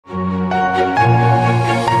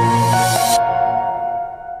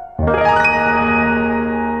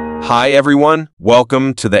Hi everyone,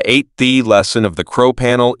 welcome to the 8th lesson of the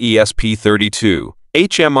CrowPanel ESP32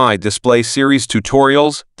 HMI Display Series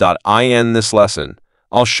Tutorials. In this lesson,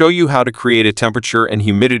 I'll show you how to create a temperature and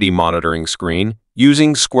humidity monitoring screen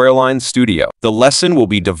using SquareLine Studio. The lesson will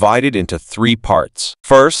be divided into 3 parts.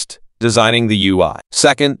 First, designing the UI.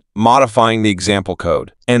 Second, modifying the example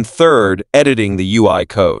code. And third, editing the UI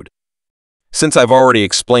code. Since I've already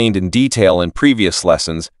explained in detail in previous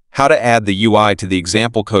lessons how to add the UI to the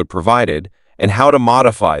example code provided and how to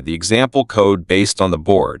modify the example code based on the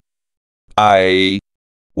board, I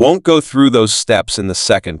won't go through those steps in the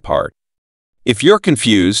second part. If you're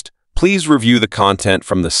confused, please review the content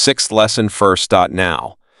from the 6th lesson first.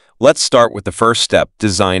 Now, let's start with the first step,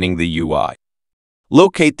 designing the UI.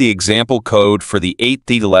 Locate the example code for the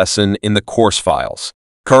 8th lesson in the course files.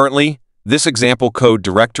 Currently, this example code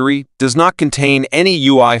directory does not contain any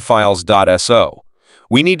UI files.so.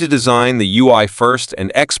 We need to design the UI first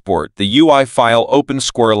and export the UI file open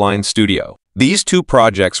SquareLine Studio. These 2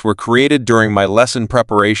 projects were created during my lesson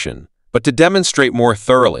preparation, but to demonstrate more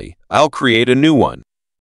thoroughly, I'll create a new one.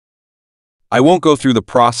 I won't go through the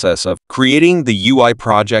process of creating the UI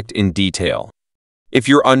project in detail. If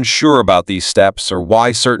you're unsure about these steps or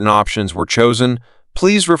why certain options were chosen,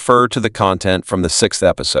 please refer to the content from the 6th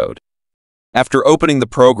episode. After opening the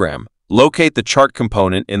program, locate the chart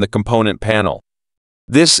component in the component panel.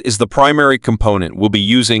 This is the primary component we'll be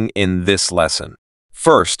using in this lesson.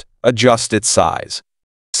 First, adjust its size.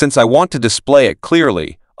 Since I want to display it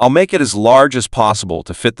clearly, I'll make it as large as possible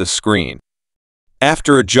to fit the screen.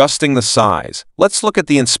 After adjusting the size, let's look at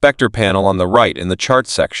the inspector panel on the right in the chart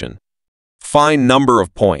section. Find number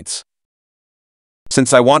of points.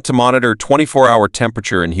 Since I want to monitor 24-hour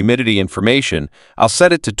temperature and humidity information, I'll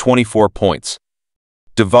set it to 24 points.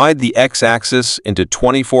 Divide the x-axis into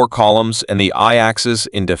 24 columns and the y-axis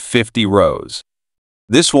into 50 rows.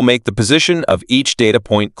 This will make the position of each data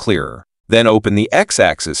point clearer. Then open the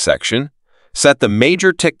x-axis section, set the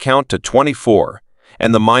major tick count to 24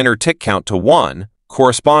 and the minor tick count to 1,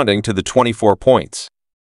 corresponding to the 24 points.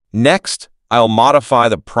 Next, I'll modify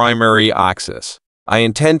the primary axis. I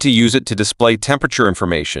intend to use it to display temperature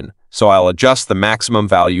information, so I'll adjust the maximum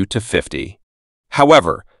value to 50.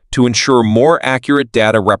 However, to ensure more accurate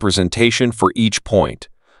data representation for each point,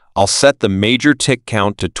 I'll set the major tick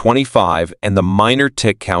count to 25 and the minor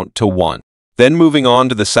tick count to 1. Then moving on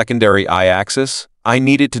to the secondary y-axis, I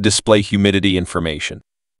need it to display humidity information.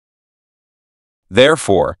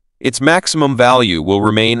 Therefore, its maximum value will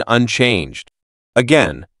remain unchanged.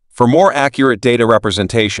 Again, for more accurate data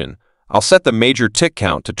representation, I'll set the major tick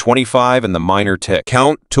count to 25 and the minor tick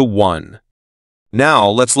count to 1. Now,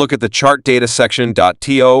 let's look at the chart data section.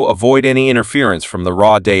 To avoid any interference from the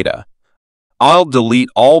raw data, I'll delete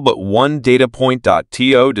all but one data point.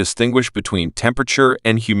 To distinguish between temperature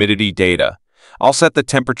and humidity data, I'll set the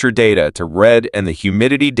temperature data to red and the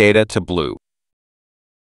humidity data to blue.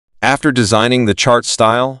 After designing the chart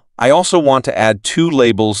style, I also want to add 2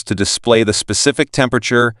 labels to display the specific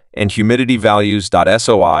temperature and humidity values.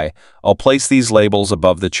 SOI, I'll place these labels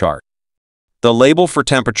above the chart. The label for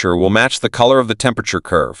temperature will match the color of the temperature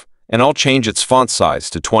curve, and I'll change its font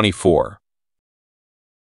size to 24.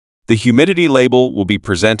 The humidity label will be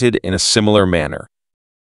presented in a similar manner.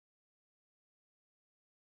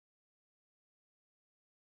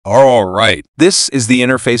 Alright, this is the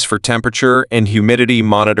interface for temperature and humidity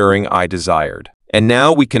monitoring I desired. And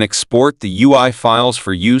now we can export the UI files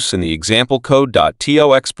for use in the example code.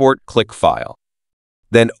 To export, click File.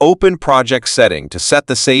 Then open Project Setting to set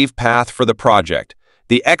the save path for the project,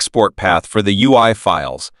 the export path for the UI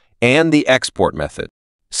files, and the export method.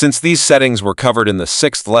 Since these settings were covered in the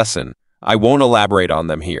 6th lesson, I won't elaborate on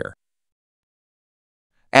them here.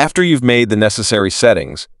 After you've made the necessary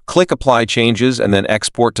settings, click Apply Changes and then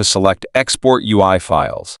Export to select Export UI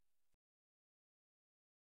Files.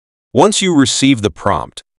 Once you receive the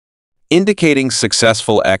prompt indicating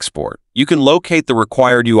successful export, you can locate the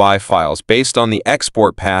required UI files based on the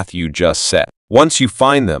export path you just set. Once you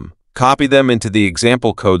find them, copy them into the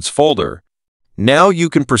example codes folder. Now you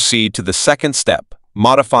can proceed to the second step,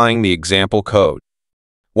 modifying the example code.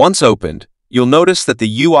 Once opened, you'll notice that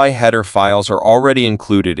the UI header files are already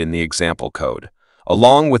included in the example code,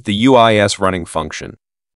 along with the UIS running function.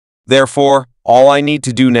 Therefore, all I need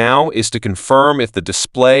to do now is to confirm if the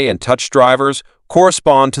display and touch drivers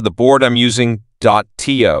correspond to the board I'm using. To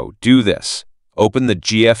do this, open the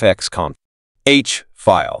gfx.conf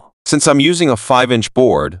file. Since I'm using a 5-inch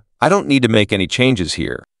board, I don't need to make any changes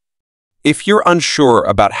here. If you're unsure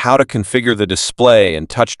about how to configure the display and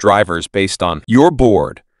touch drivers based on your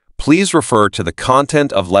board, please refer to the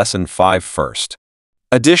content of Lesson 5 first.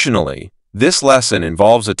 Additionally, this lesson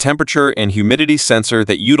involves a temperature and humidity sensor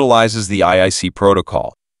that utilizes the IIC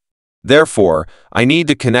protocol. Therefore, I need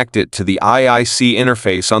to connect it to the IIC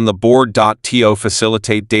interface on the board.to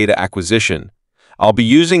facilitate data acquisition. I'll be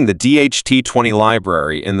using the DHT20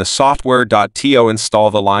 library in the software.to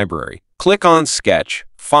install the library. Click on Sketch,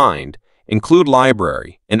 Find, Include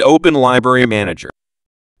Library, and open Library Manager.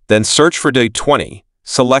 Then search for DHT20,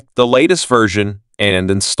 select the latest version, and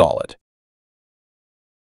install it.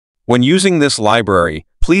 When using this library,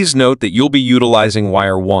 please note that you'll be utilizing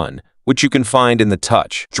Wire 1, which you can find in the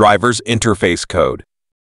Touch Drivers Interface code.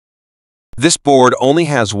 This board only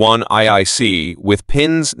has one IIC with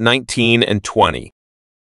pins 19 and 20.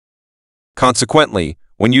 Consequently,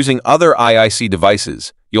 when using other IIC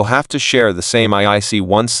devices, you'll have to share the same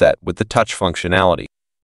IIC1 set with the touch functionality.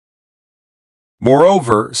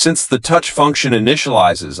 Moreover, since the touch function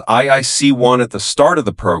initializes IIC1 at the start of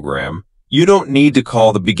the program, you don't need to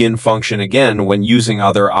call the begin function again when using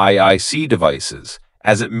other IIC devices,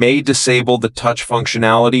 as it may disable the touch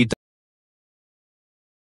functionality.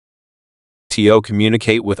 To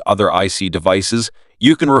communicate with other IC devices,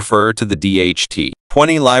 you can refer to the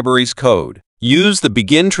DHT20 library's code. Use the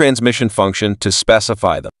begin transmission function to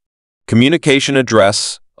specify the communication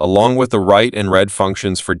address, along with the write and read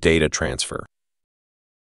functions for data transfer.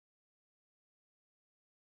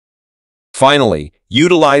 Finally,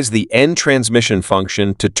 utilize the end transmission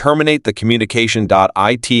function to terminate the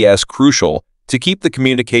communication.its crucial to keep the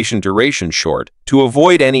communication duration short to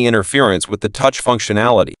avoid any interference with the touch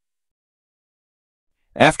functionality.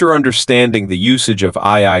 After understanding the usage of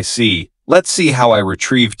IIC, let's see how I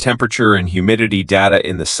retrieve temperature and humidity data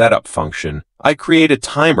in the setup function. I create a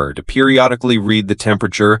timer to periodically read the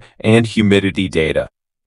temperature and humidity data.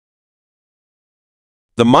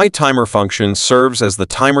 The myTimer function serves as the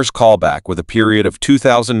timer's callback with a period of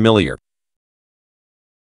 2000 milliamps.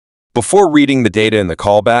 Before reading the data in the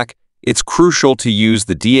callback, it's crucial to use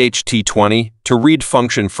the DHT20 to read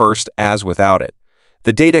function first, as without it,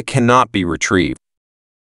 the data cannot be retrieved.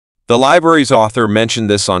 The library's author mentioned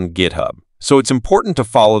this on GitHub, so it's important to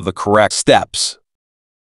follow the correct steps.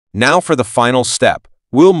 Now for the final step,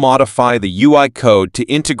 we'll modify the UI code to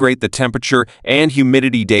integrate the temperature and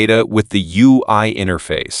humidity data with the UI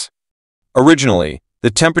interface. Originally,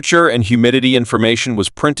 the temperature and humidity information was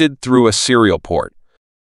printed through a serial port.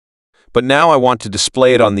 But now I want to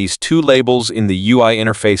display it on these two labels in the UI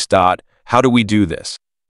interface. How do we do this?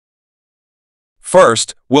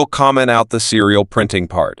 First, we'll comment out the serial printing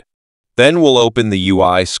part. Then we'll open the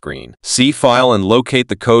UI screen, C file, and locate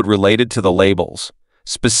the code related to the labels,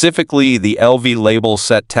 specifically the LV label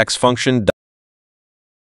set text function.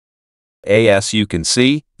 As you can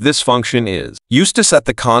see, this function is used to set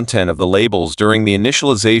the content of the labels during the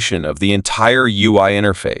initialization of the entire UI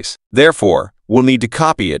interface. Therefore, we'll need to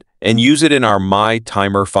copy it and use it in our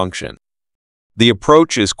myTimer function. The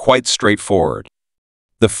approach is quite straightforward.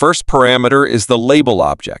 The first parameter is the label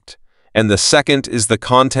object, and the second is the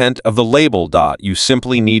content of the label. You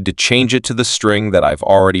simply need to change it to the string that I've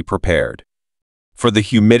already prepared. For the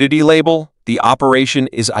humidity label, the operation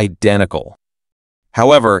is identical.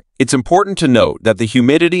 However, it's important to note that the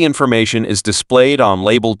humidity information is displayed on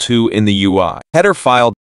label 2 in the UI header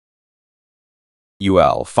file.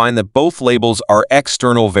 Find that both labels are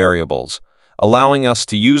external variables, allowing us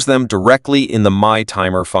to use them directly in the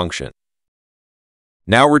myTimer function.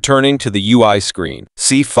 Now returning to the UI screen,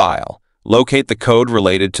 C file, locate the code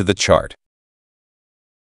related to the chart.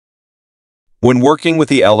 When working with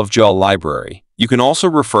the LVGL library, you can also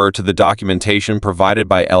refer to the documentation provided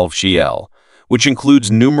by LVGL, which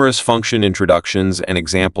includes numerous function introductions and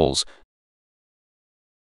examples.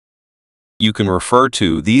 You can refer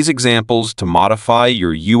to these examples to modify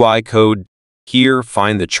your UI code. Here,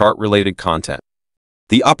 find the chart-related content.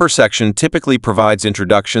 The upper section typically provides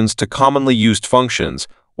introductions to commonly used functions,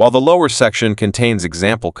 while the lower section contains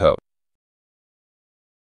example code.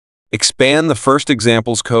 Expand the first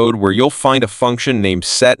example's code where you'll find a function named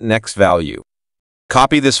setNextValue.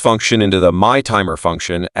 Copy this function into the myTimer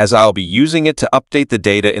function, as I'll be using it to update the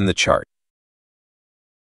data in the chart.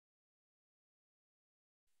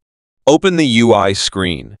 Open the UI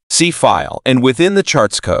screen, C file, and within the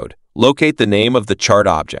charts code, locate the name of the chart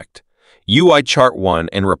object, UI chart 1,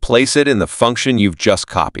 and replace it in the function you've just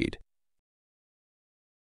copied.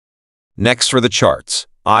 Next, for the charts,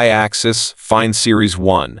 I-axis, find series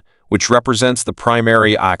 1, which represents the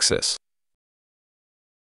primary axis.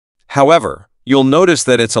 However, you'll notice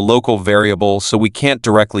that it's a local variable, so we can't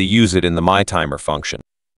directly use it in the myTimer function.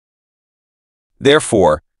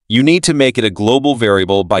 Therefore, you need to make it a global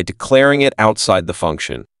variable by declaring it outside the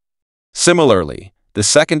function. Similarly, the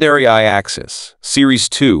secondary y-axis, Series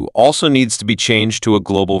 2, also needs to be changed to a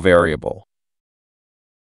global variable.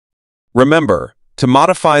 Remember, to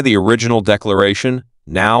modify the original declaration,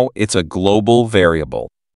 now it's a global variable.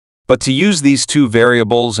 But to use these two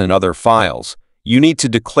variables in other files, you need to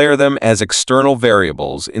declare them as external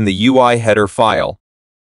variables in the UI header file.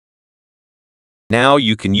 Now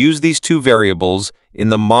you can use these two variables in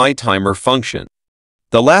the myTimer function.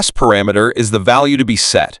 The last parameter is the value to be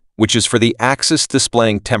set, which is for the axis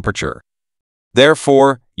displaying temperature.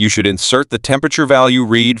 Therefore, you should insert the temperature value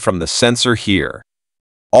read from the sensor here.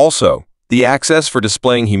 Also, the axis for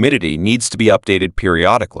displaying humidity needs to be updated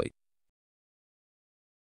periodically.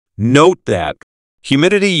 Note that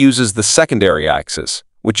humidity uses the secondary axis,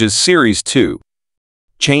 which is Series 2.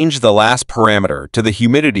 Change the last parameter to the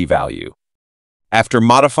humidity value. After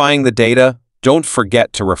modifying the data, don't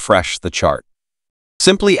forget to refresh the chart.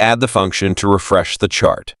 Simply add the function to refresh the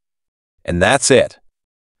chart. And that's it.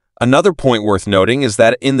 Another point worth noting is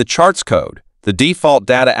that in the charts code, the default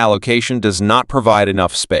data allocation does not provide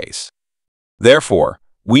enough space. Therefore,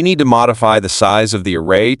 we need to modify the size of the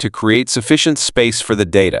array to create sufficient space for the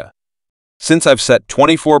data. Since I've set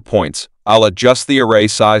 24 points, I'll adjust the array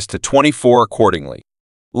size to 24 accordingly.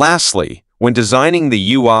 Lastly, when designing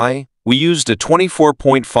the UI, we used a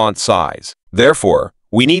 24-point font size. Therefore,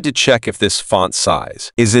 we need to check if this font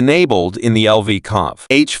size is enabled in the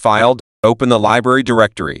LVGL file. Open the library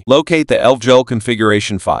directory. Locate the LVGL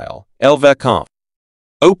configuration file, LVGL.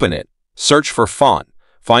 Open it, search for font,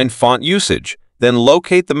 find font usage, then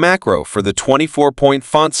locate the macro for the 24-point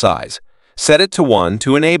font size. Set it to 1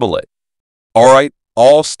 to enable it. Alright,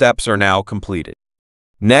 all steps are now completed.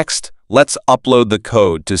 Next, let's upload the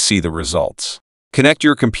code to see the results. Connect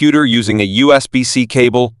your computer using a USB-C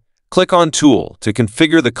cable. Click on Tool to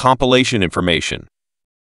configure the compilation information.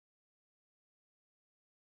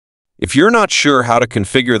 If you're not sure how to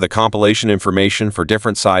configure the compilation information for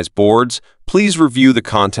different size boards, please review the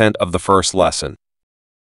content of the first lesson.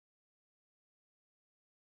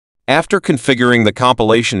 After configuring the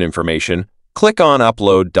compilation information, click on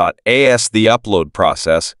Upload.as. The upload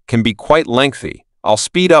process can be quite lengthy. I'll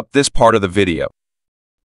speed up this part of the video.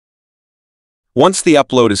 Once the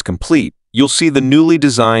upload is complete, you'll see the newly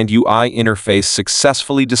designed UI interface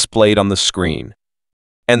successfully displayed on the screen.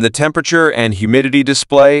 And the temperature and humidity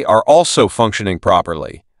display are also functioning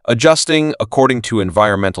properly, adjusting according to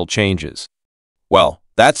environmental changes. Well,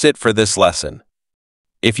 that's it for this lesson.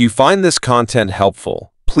 If you find this content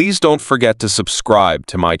helpful, please don't forget to subscribe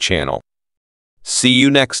to my channel. See you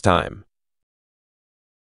next time.